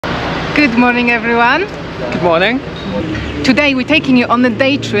Good morning, everyone. Good morning. Today we're taking you on a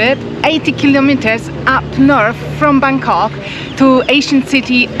day trip 80 kilometers up north from Bangkok to ancient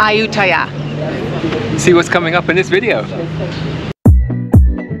city Ayutthaya. See what's coming up in this video.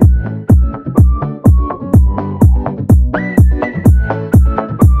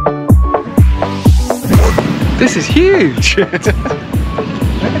 This is huge! Look at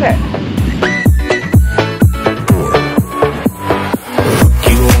it!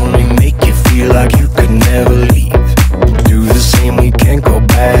 Like you could never leave. Do the same, we can't go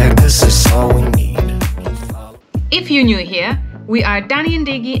back. This is all we need. If you're new here, we are Danny and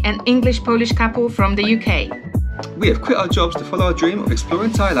Diggy, an English-Polish couple from the UK. We have quit our jobs to follow our dream of exploring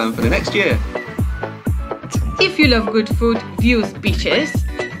Thailand for the next year. If you love good food, views, beaches,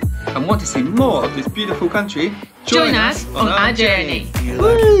 and want to see more of this beautiful country, join us on our journey.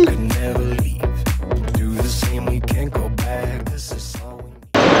 Woo!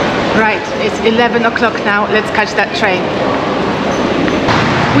 Right, it's 11 o'clock now, let's catch that train.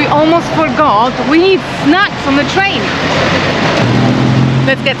 We almost forgot, we need snacks on the train.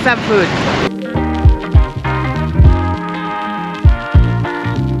 Let's get some food.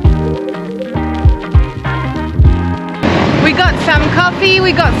 We got some coffee,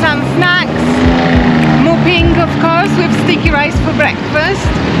 we got some snacks. Muping, of course, with sticky rice for breakfast.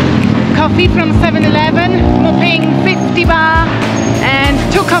 Coffee from 7-Eleven, Muping 50 baht. And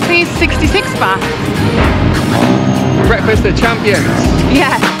 2 coffees, 66 baht. Breakfast of champions.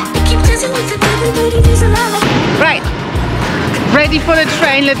 Yeah. Right. Ready for the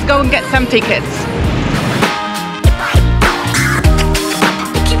train. Let's go and get some tickets.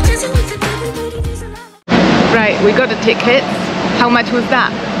 Right, we got the tickets. How much was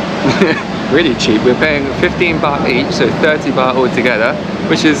that? Really cheap. We're paying 15 baht each, so 30 baht altogether,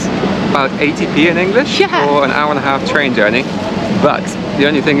 which is about 80p in English for an hour and a half train journey. But the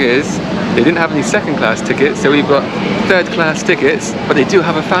only thing is, they didn't have any second class tickets, so we've got third class tickets, but they do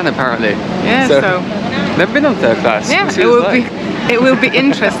have a fan apparently. Yeah, so never been on third class. Yeah, it will be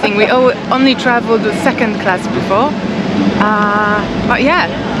interesting. We only traveled with second class before. But yeah,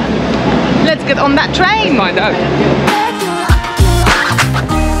 let's get on that train. Let's find out.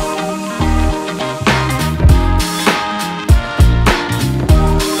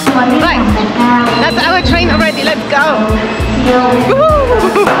 Right, that's our train already, let's go!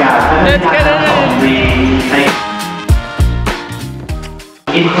 Let's get it in!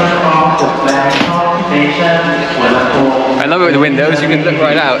 I love it with the windows, you can look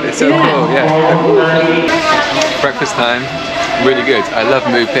right out, it's so cool, yeah. Breakfast time, really good. I love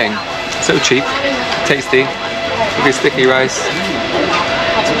Moo Ping. So cheap, tasty, look at sticky rice.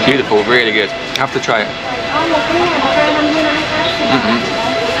 It's beautiful, really good. Have to try it.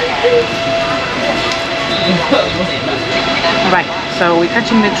 Right, so we're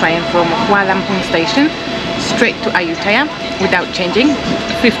catching the train from Phra Nakhon station straight to Ayutthaya without changing.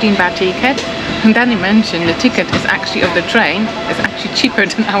 15 baht ticket. And Danny mentioned the ticket is actually of the train is actually cheaper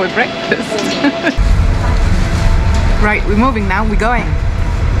than our breakfast. Right, we're moving now, we're going.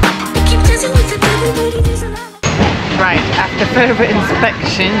 Right, after further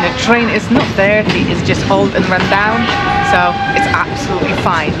inspection, the train is not dirty, it's just old and run down, so it's absolutely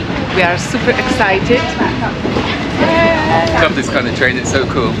fine. We are super excited. Love this kind of train, it's so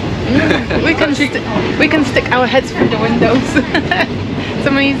cool. We can stick our heads through the windows. It's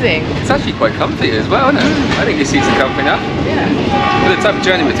amazing. It's actually quite comfy as well, isn't it? I think your seats are comfy enough. Yeah. For the type of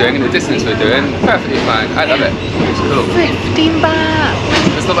journey we're doing and the distance we're doing, perfectly fine. I love it. It's cool. 15 baht.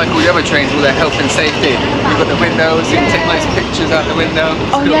 It's not like all the other trains, all their health and safety. We've got the windows, you can take nice pictures out the window.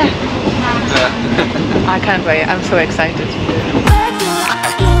 It's cool. Yeah. I can't wait, I'm so excited.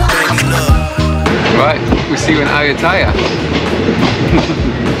 Right, we'll see you in Ayutthaya.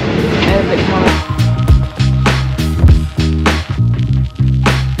 A bit more.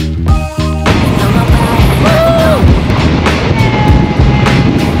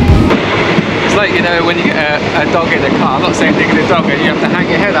 It's like, you know, when you get a dog in a car, I'm not saying taking a dog in, you have to hang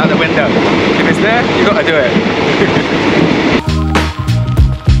your head out the window. If it's there, you've got to do it.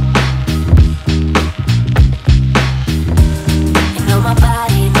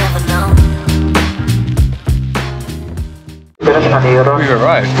 We've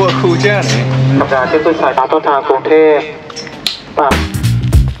arrived. What a cool journey. Look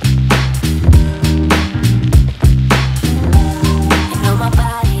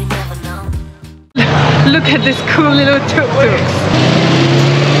at this cool little tuk-tuks.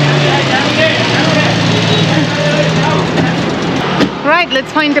 Right,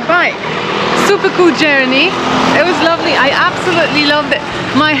 let's find a bike. super cool journey. It was lovely. I absolutely loved it.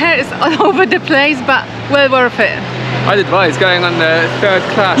 My hair is all over the place, but well worth it. I'd advise going on the 3rd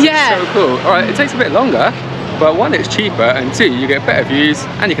class. Yeah. It's so cool. Alright, it takes a bit longer, but 1, it's cheaper, and 2, you get better views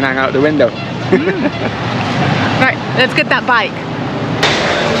and you can hang out the window. Right, let's get that bike.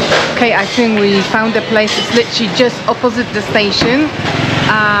 Okay, I think we found a place. It's literally just opposite the station.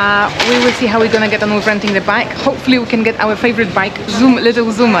 We will see how we're gonna get on with renting the bike. Hopefully we can get our favorite bike, little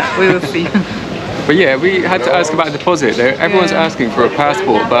Zoomer. We will see. But yeah, we had to ask about a deposit. Everyone's asking for a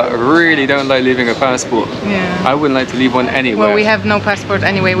passport, but I really don't like leaving a passport. Yeah. I wouldn't like to leave one anywhere. Well, we have no passport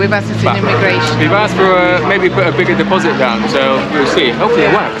anyway. We've asked us in immigration. We've asked for maybe put a bigger deposit down, so we'll see. Hopefully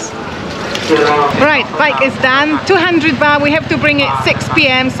it works. Right, bike is done. 200 baht. We have to bring it 6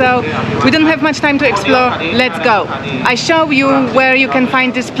 p.m. so we don't have much time to explore. Let's go. I show you where you can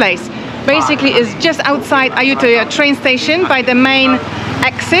find this place. Basically, it's just outside Ayutthaya train station by the main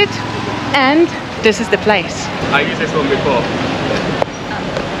exit, and this is the place. I used this one before.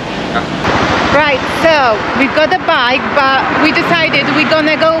 Right, so we've got a bike, but we decided we're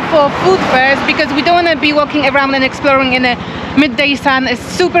gonna go for food first because we don't want to be walking around and exploring in the midday sun. It's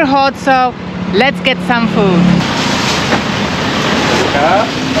super hot, so let's get some food.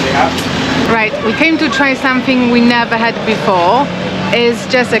 Right, we came to try something we never had before. It's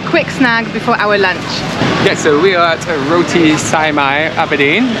just a quick snack before our lunch. Yeah, so we are at Roti Sai Mai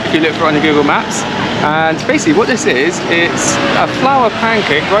Abeedeen, if you look for it on the Google Maps. And basically what this is, it's a flour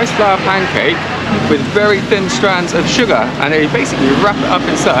pancake, rice flour pancake with very thin strands of sugar, and they basically wrap it up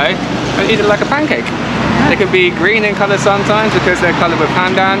inside and eat it like a pancake. They can be green in colour sometimes because they're coloured with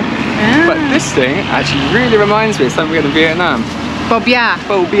pandan, but this thing actually really reminds me of something we had in Vietnam. Bobia.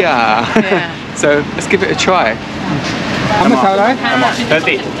 Bobia. Yeah. So let's give it a try. How much are they?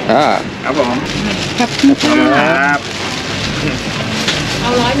 30 Ah.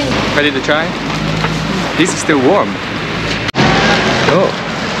 Ready to try? These are still warm. Oh.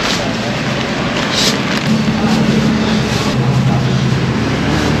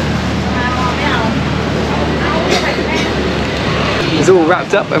 It's all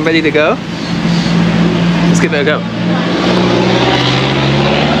wrapped up and ready to go. Let's give it a go.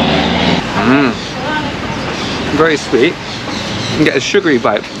 Very sweet. You can get a sugary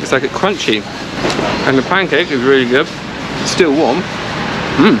bite. It's like a crunchy. And the pancake is really good. It's still warm.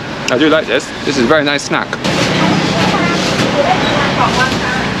 I do like this. This is a very nice snack.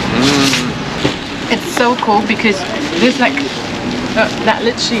 It's so cool because this like that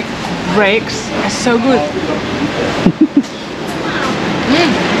literally breaks. It's so good.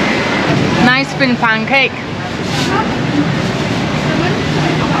 Nice thin pancake.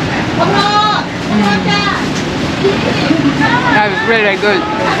 That is really good.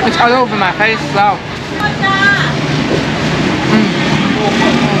 It's all over my face as well.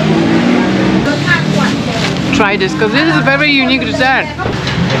 Try this because this is a very unique dessert.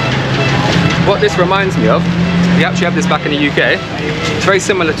 What this reminds me of, we actually have this back in the UK. It's very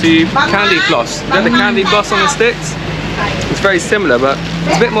similar to candy floss. You know the candy floss on the sticks? It's very similar, but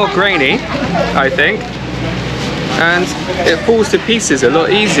it's a bit more grainy, I think. And it falls to pieces a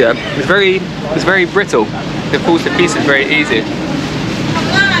lot easier. It's very brittle. It falls to pieces very easy.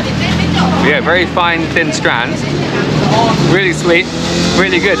 Yeah, very fine, thin strands. Really sweet,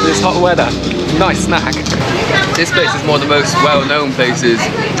 really good for this hot weather. Nice snack. This place is one of the most well-known places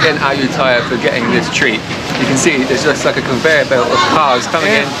in Ayutthaya for getting this treat. You can see there's just like a conveyor belt of cars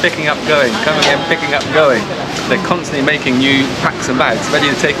coming in, picking up, going, coming in, picking up, going. They're constantly making new packs and bags ready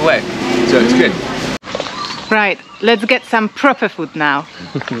to take away. So it's good. Right, let's get some proper food now.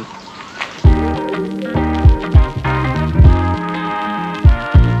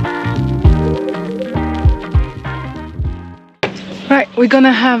 Right, we're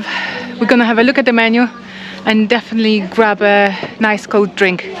gonna have a look at the menu and definitely grab a nice cold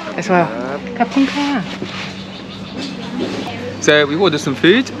drink as well. So we've ordered some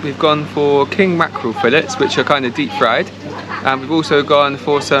food. We've gone for king mackerel fillets, which are kind of deep fried. And we've also gone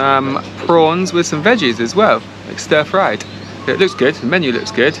for some prawns with some veggies as well, like stir fried. It looks good, the menu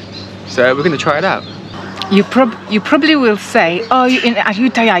looks good. So we're gonna try it out. You probably will say, oh, you're in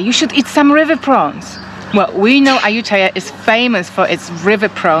Ayutthaya, you should eat some river prawns. Well, we know Ayutthaya is famous for its river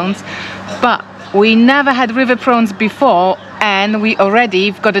prawns, but we never had river prawns before, and we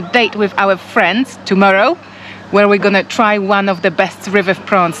already got a date with our friends tomorrow where we're gonna try one of the best river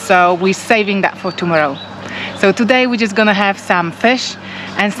prawns, so we're saving that for tomorrow. So today we're just gonna have some fish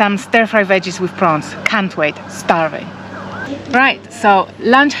and some stir-fry veggies with prawns. Can't wait, starving. Right, so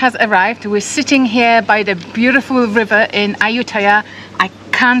lunch has arrived. We're sitting here by the beautiful river in Ayutthaya. I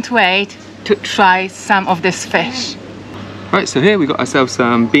can't wait to try some of this fish. Right, so here we got ourselves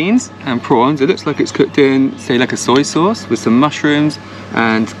some beans and prawns. It looks like it's cooked in, say, like a soy sauce with some mushrooms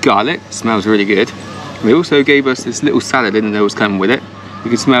and garlic. It smells really good. They also gave us this little salad in there was coming with it. You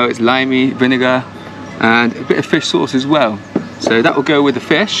can smell it's limey, vinegar, and a bit of fish sauce as well. So that will go with the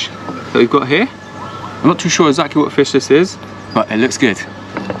fish that we've got here. I'm not too sure exactly what fish this is, but it looks good.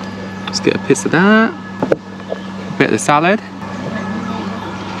 Let's get a piece of that. A bit of the salad.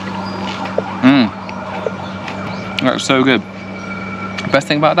 That's so good. The best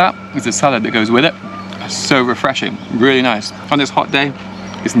thing about that is the salad that goes with it. It's so refreshing, really nice. On this hot day,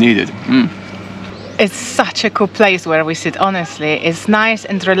 it's needed. It's such a cool place where we sit, honestly. It's nice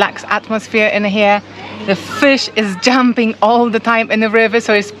and relaxed atmosphere in here. The fish is jumping all the time in the river,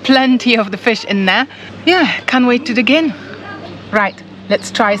 so there's plenty of the fish in there. Yeah, can't wait to dig in. Right,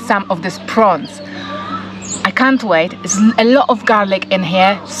 let's try some of these prawns. I can't wait. There's a lot of garlic in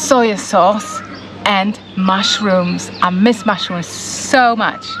here, soy sauce, and mushrooms. I miss mushrooms so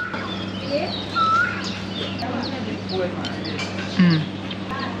much.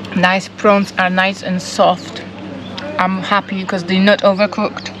 Nice prawns are nice and soft. I'm happy because they're not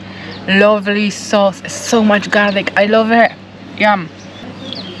overcooked. Lovely sauce, so much garlic. I love it. Yum.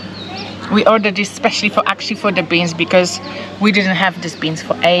 We ordered this especially for the beans because we didn't have these beans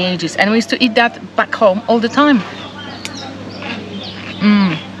for ages, and we used to eat that back home all the time.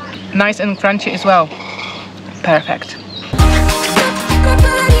 Nice and crunchy as well. Perfect.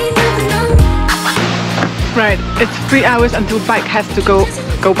 Right, it's 3 hours until bike has to go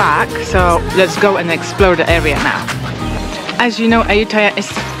back, so let's go and explore the area now. As you know, Ayutthaya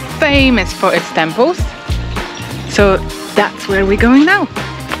is famous for its temples, so that's where we're going now.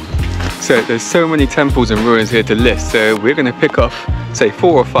 So there's so many temples and ruins here to list, so we're going to pick off, say,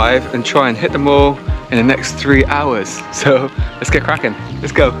 4 or 5 and try and hit them all in the next 3 hours. So let's get cracking.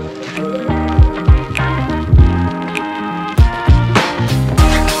 Let's go. It's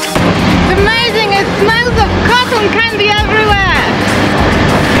amazing, it smells of cotton candy everywhere.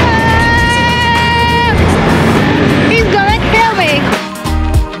 He's gonna kill me.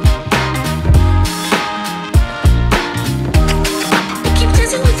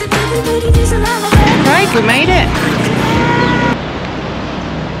 Right, we made it.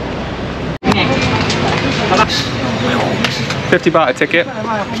 50 baht a ticket.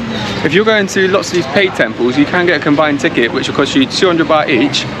 If you're going to lots of these paid temples, you can get a combined ticket which will cost you 200 baht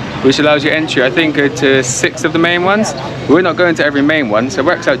each, which allows you entry, I think, to 6 of the main ones. We're not going to every main one, so it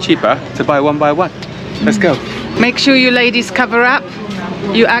works out cheaper to buy one by one. Let's go. Make sure you ladies cover up.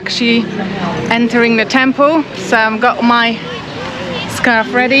 You're actually entering the temple, so I've got my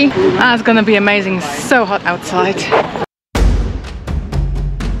scarf ready. It's gonna be amazing. It's so hot outside.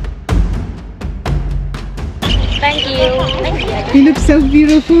 Thank you. Thank you. You look so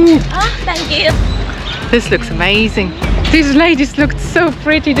beautiful. Oh, thank you. This looks amazing. These ladies looked so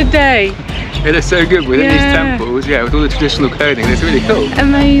pretty today. It looks so good within these temples, yeah, with all the traditional clothing. It's really cool.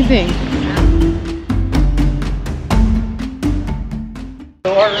 Amazing.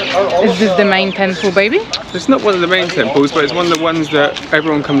 Is this the main temple, baby? It's not one of the main temples, but it's one of the ones that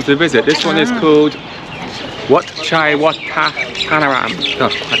everyone comes to visit. This one is called Wat Chai Wat Ta Panaram. Oh,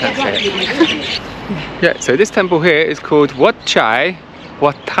 I can't say it. Yeah, so this temple here is called Wat Chai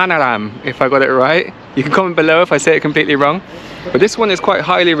Wat Tanaram, if I got it right. You can comment below if I say it completely wrong. But this one is quite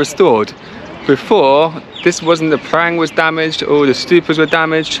highly restored. Before, this wasn't, the prang was damaged or the stupas were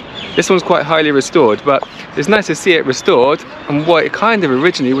damaged. This one's quite highly restored, but it's nice to see it restored and what it kind of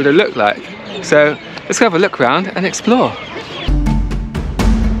originally would have looked like. So let's go have a look around and explore.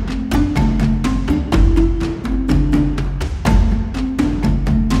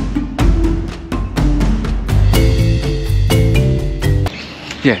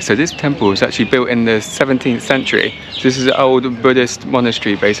 Yeah, so this temple was actually built in the 17th century. So this is an old Buddhist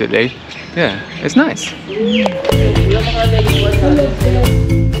monastery, basically. Yeah, it's nice.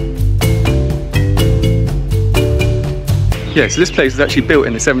 Yeah, so this place was actually built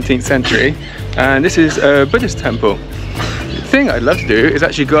in the 17th century, and this is a Buddhist temple. The thing I'd love to do is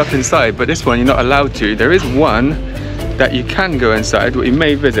actually go up inside, but this one you're not allowed to. There is one that you can go inside, what you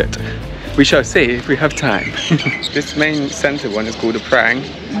may visit. We shall see if we have time. This main center one is called a prang.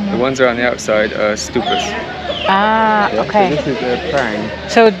 The ones around the outside are stupas. Ah, Yeah, okay. so this is a prang.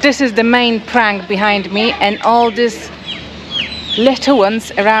 So this is the main prang behind me, and all these little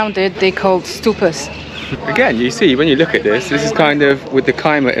ones around it, they called stupas. Again, you see, when you look at this is kind of with the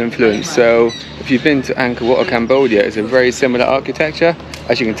Khmer influence. So if you've been to Angkor Wat or Cambodia, it's a very similar architecture,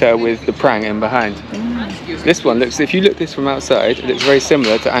 as you can tell with the prang in behind. This one looks, if you look this from outside, it looks very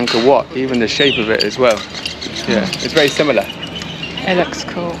similar to Angkor Wat, even the shape of it as well. Yeah, it's very similar. It looks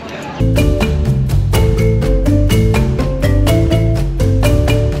cool.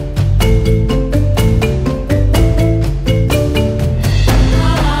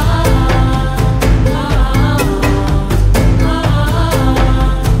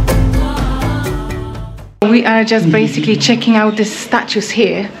 We are just basically checking out the statues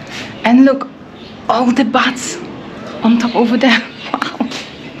here, and look, all the bats on top over there. Wow.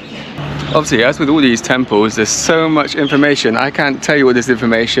 Obviously, as with all these temples, there's so much information. I can't tell you all this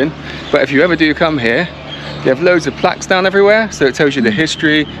information, but if you ever do come here, you have loads of plaques down everywhere, so it tells you the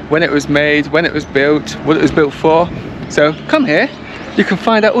history, when it was made, when it was built, what it was built for. So come here, you can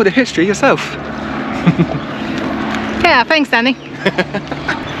find out all the history yourself. Yeah, thanks, Danny.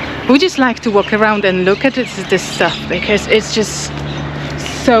 We just like to walk around and look at this stuff because it's just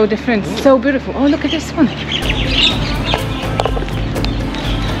so different, so beautiful. Oh, look at this one.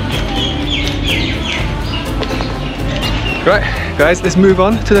 Right, guys, let's move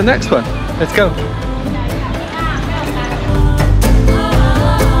on to the next one. Let's go.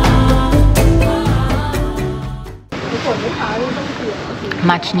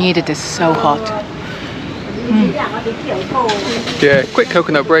 Much needed, it's so hot. Yeah, quick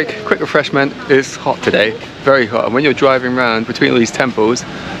coconut break, quick refreshment. It's hot today, very hot, and when you're driving around between all these temples,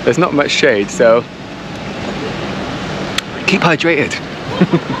 there's not much shade, so keep hydrated.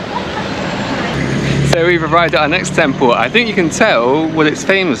 So we've arrived at our next temple. I think you can tell what it's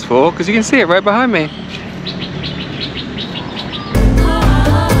famous for because you can see it right behind me.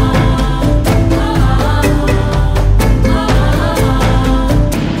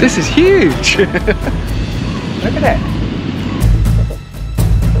 This is huge! Look at it!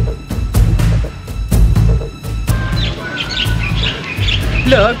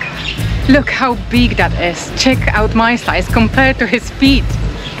 Look how big that is. Check out my size compared to his feet.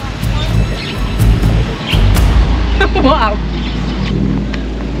 Wow!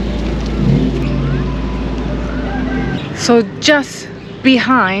 So just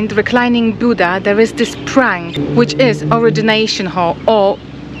behind reclining Buddha there is this prang, which is origination hall, or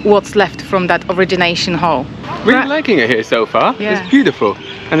what's left from that origination hall. Really liking it here so far. Yeah. It's beautiful.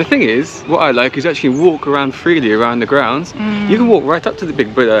 And the thing is, what I like is actually walk around freely around the grounds. You can walk right up to the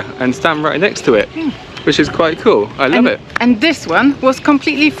big Buddha and stand right next to it, which is quite cool. I love it. And this one was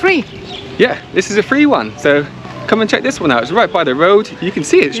completely free. Yeah, this is a free one. So come and check this one out. It's right by the road. You can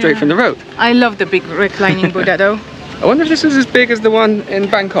see it straight from the road. I love the big reclining Buddha though. I wonder if this is as big as the one in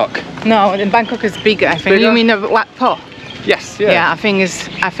Bangkok. No, in Bangkok is bigger, I think. Bigger? You mean the Wat Po? Yes, yeah. Yeah, I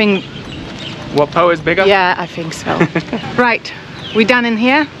think What Po is bigger? yeah, I think so. Right, we're done in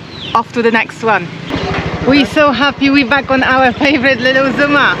here. Off to the next one. We're so happy we're back on our favorite little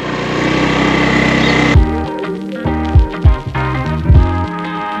Zuma.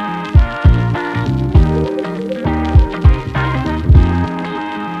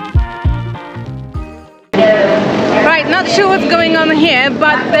 Right, not sure what's going on here,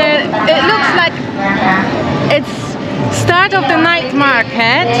 but it looks like it's start of the night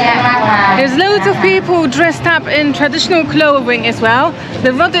market. There's loads of people dressed up in traditional clothing as well.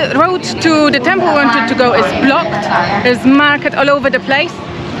 The road to the temple we wanted to go is blocked. There's market all over the place.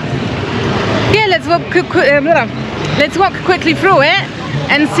 Yeah, let's walk quickly through it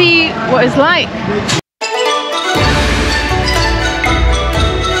and see what it's like.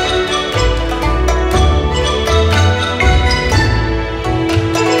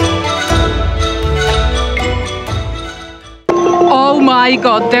 Oh my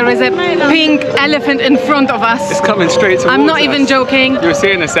god, there is a pink elephant in front of us. It's coming straight towards us. I'm not even joking. You'll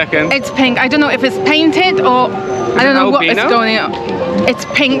see in a second. It's pink. I don't know if it's painted or I don't know what is going on. It's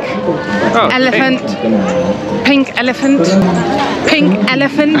pink. Oh, elephant. Pink elephant. Pink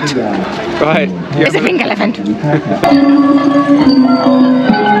elephant. Right. It's a pink elephant.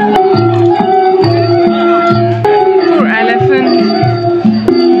 Poor elephant.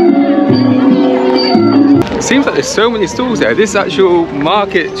 Seems like there's so many stalls there. This actual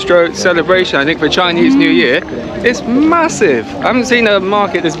market stroke celebration, I think for Chinese New Year, it's massive. I haven't seen a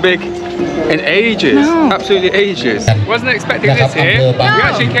market this big in ages. No. Absolutely ages. Wasn't expecting this here. No. We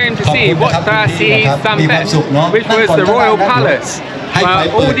actually came to see Phra Nakhon Si Ayutthaya, which was the royal palace. Well,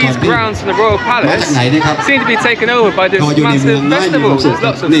 all these grounds from the royal palace seem to be taken over by this massive festival. There's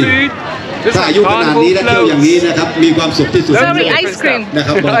lots of food. Just like carnival floats. Sorry, ice cream.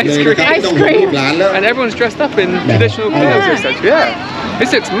 Ice cream. And everyone's dressed up in traditional clothes, etc. Yeah.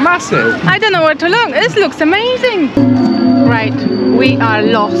 This looks massive. I don't know where to look. This looks amazing. Right, we are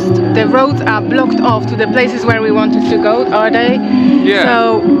lost. The roads are blocked off to the places where we wanted to go, are they? Yeah.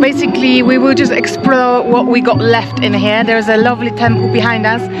 So basically we will just explore what we got left in here. There's a lovely temple behind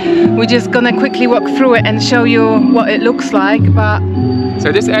us. We're just gonna quickly walk through it and show you what it looks like. But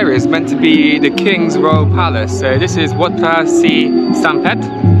so this area is meant to be the King's Royal Palace. So this is Wat Phra Si Ayutthaya,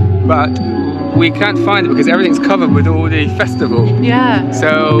 but we can't find it because everything's covered with all the festival. yeah.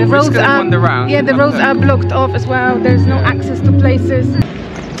 So we're just gonna wander around. Yeah, the roads are blocked off as well. There's no access to places.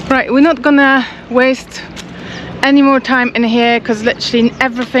 Right, we're not gonna waste any more time in here because literally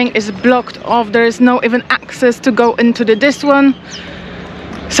everything is blocked off. There is no even access to go into this one.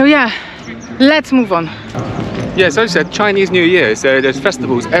 So yeah, let's move on. Yeah, so I said Chinese New Year, so there's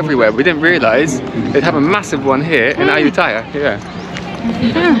festivals everywhere. We didn't realise they'd have a massive one here in Ayutthaya. Yeah.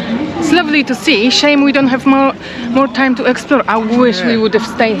 It's lovely to see. Shame we don't have more time to explore. I wish we would have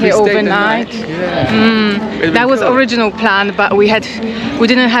stayed here overnight. That was original plan, but we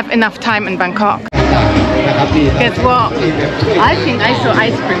didn't have enough time in Bangkok. Guess what? I think I saw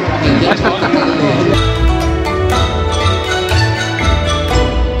ice cream.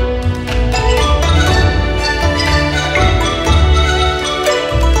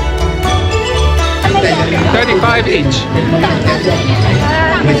 35 each.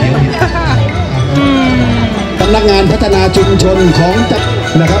 สำนักงานพัฒนาชุมชนของ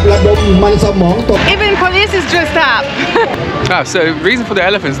นะครับระดมมันสมองตก Even police is dressed up. So reason for the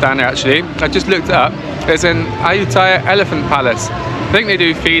elephants down there actually, I just looked it up. There's an Ayutthaya elephant palace. I think they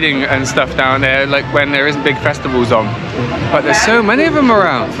do feeding and stuff down there, like when there isn't big festivals on. But there's so many of them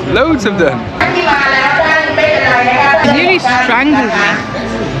around, loads of them. It nearly strangled me.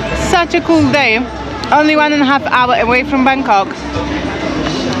 Such a cool day. Only 1.5 hours away from Bangkok.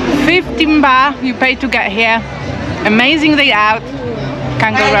 15 baht you pay to get here. Amazing day out.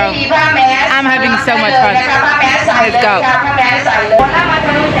 Can't go wrong. I'm having so much fun. Let's go.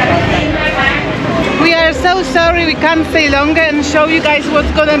 We are so sorry we can't stay longer and show you guys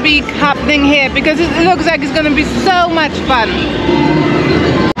what's gonna be happening here because it looks like it's gonna be so much fun.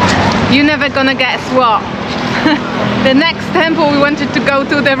 You're never gonna guess what. The next temple we wanted to go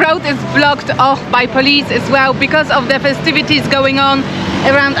to, the road is blocked off by police as well because of the festivities going on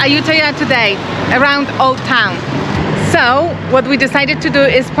around Ayutthaya today, around Old Town. So what we decided to do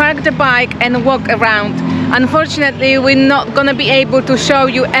is park the bike and walk around. Unfortunately, we're not gonna be able to show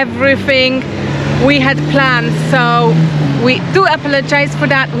you everything we had planned, so we do apologize for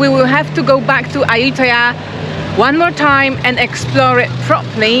that. We will have to go back to Ayutthaya one more time and explore it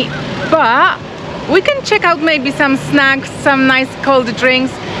properly, but we can check out maybe some snacks, some nice cold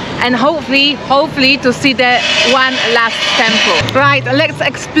drinks, and hopefully to see the one last temple. Right, let's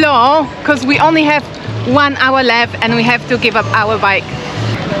explore because we only have 1 hour left and we have to give up our bike.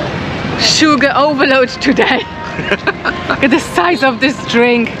 Sugar overload today. Look at the size of this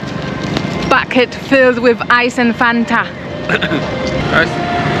drink. Bucket filled with ice and Fanta. Nice.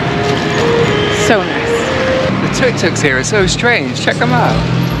 So nice. The tuk-tuks here are so strange, check them out.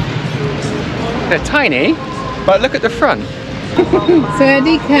 They're tiny, but look at the front.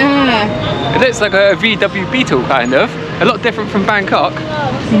 It looks like a VW Beetle kind of. A lot different from Bangkok.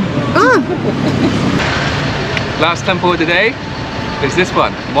 Last temple of the day is this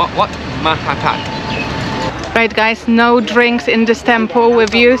one. What? Mahatat. Right guys, no drinks in this temple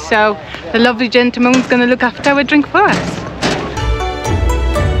with you, so the lovely gentleman is gonna look after our drink for us.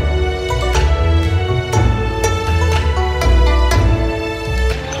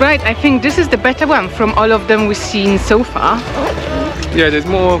 Right, I think this is the better one from all of them we've seen so far. Yeah, there's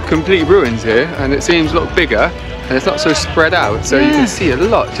more complete ruins here and it seems a lot bigger and it's not so spread out, so you can see a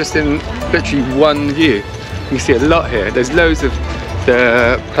lot just in literally one view. You can see a lot here. There's loads of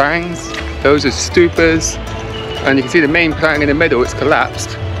the prangs, those are stupas, and you can see the main prang in the middle, it's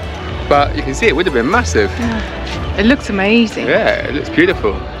collapsed, but you can see it would have been massive. Yeah. It looks amazing. Yeah, it looks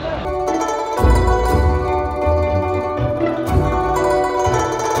beautiful.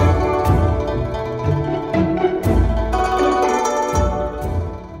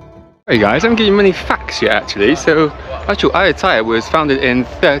 Hey guys, I haven't given you many facts yet actually. So actual Ayutthaya was founded in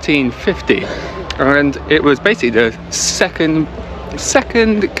 1350 and it was basically the second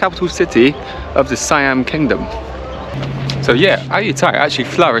capital city of the Siam Kingdom. So yeah, Ayutthaya actually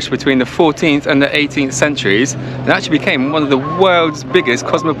flourished between the 14th and the 18th centuries and actually became one of the world's biggest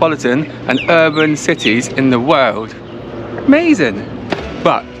cosmopolitan and urban cities in the world. Amazing!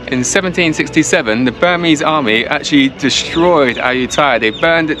 But in 1767, the Burmese army actually destroyed Ayutthaya. They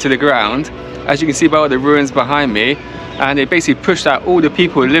burned it to the ground, as you can see by all the ruins behind me, and they basically pushed out all the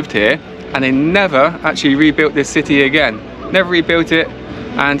people who lived here, and they never actually rebuilt this city again. Never rebuilt it,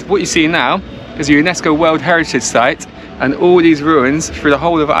 and what you see now is a UNESCO World Heritage Site, and all these ruins through the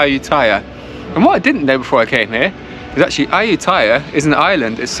whole of Ayutthaya. And what I didn't know before I came here is actually Ayutthaya is an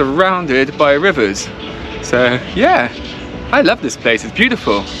island. It's surrounded by rivers. So yeah. I love this place, it's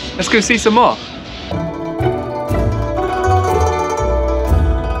beautiful. Let's go see some more.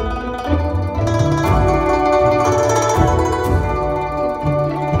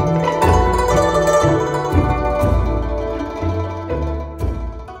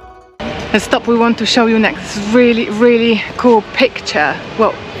 The stop we want to show you next is really cool picture.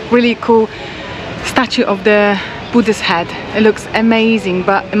 Well, really cool statue of the Buddha's head. It looks amazing,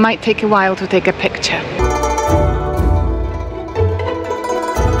 but it might take a while to take a picture.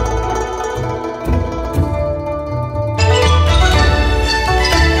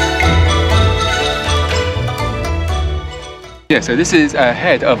 Yeah, so this is a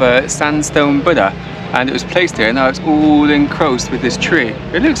head of a sandstone Buddha, and it was placed here. Now it's all encrusted with this tree.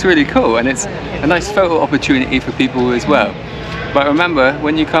 It looks really cool, and it's a nice photo opportunity for people as well. But remember,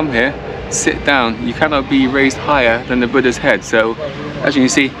 when you come here, sit down. You cannot be raised higher than the Buddha's head. So as you can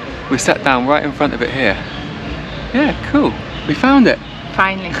see, we sat down right in front of it here. Yeah, cool. We found it.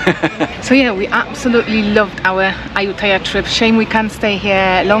 Finally. So yeah, we absolutely loved our Ayutthaya trip. Shame we can't stay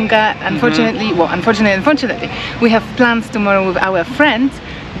here longer. Unfortunately, well, unfortunately, we have plans tomorrow with our friends,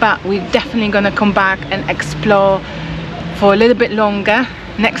 but we're definitely gonna come back and explore for a little bit longer.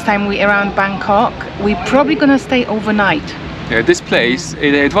 Next time we're around Bangkok, we're probably gonna stay overnight. Yeah, this place,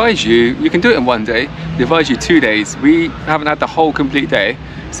 they advise you can do it in one day. They advise you 2 days. We haven't had the whole complete day,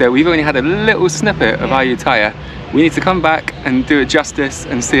 so we've only had a little snippet of Ayutthaya. We need to come back and do it justice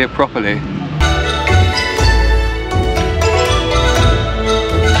and see it properly.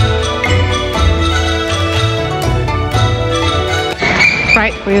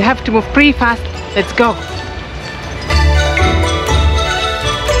 Right, we'll have to move pretty fast. Let's go.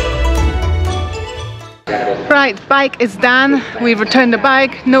 Right, bike is done. We returned the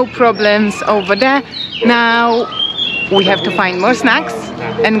bike, no problems over there. Now we have to find more snacks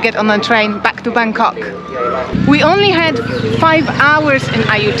and get on a train back to Bangkok. We only had 5 hours in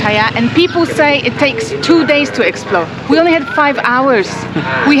Ayutthaya, and people say it takes 2 days to explore. We only had 5 hours.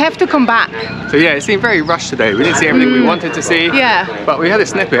 We have to come back. So yeah, it seemed very rushed today. We didn't see everything we wanted to see. Yeah. But we had a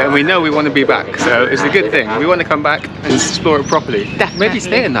snippet and we know we want to be back. So it's a good thing. We want to come back and explore it properly. Definitely. Maybe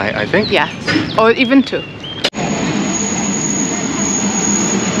stay a night, I think. Yeah, or even 2.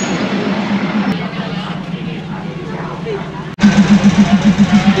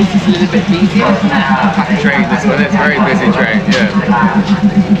 This is a little bit easier. Packed train, this one. It's a very busy train, yeah.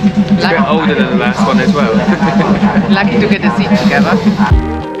 It's a bit older than the last one as well. Lucky to get the seat together.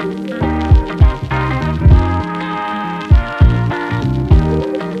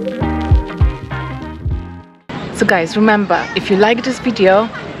 So guys, remember, if you like this video,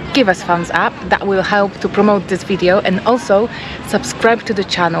 give us thumbs up. That will help to promote this video, and also subscribe to the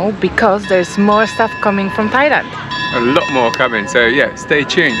channel because there's more stuff coming from Thailand. A lot more coming, so yeah, stay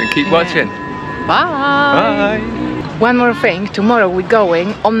tuned and keep watching. Bye! Bye! One more thing, tomorrow we're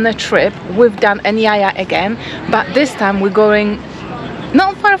going on a trip. We've done Ayutthaya again, but this time we're going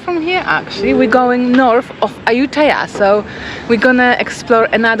not far from here actually. We're going north of Ayutthaya, so we're gonna explore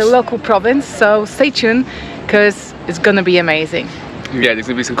another local province, so stay tuned because it's gonna be amazing. Yeah, there's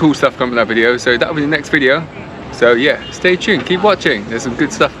gonna be some cool stuff coming in that video, so that'll be the next video. So yeah, stay tuned, keep watching, there's some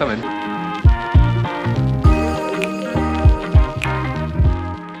good stuff coming.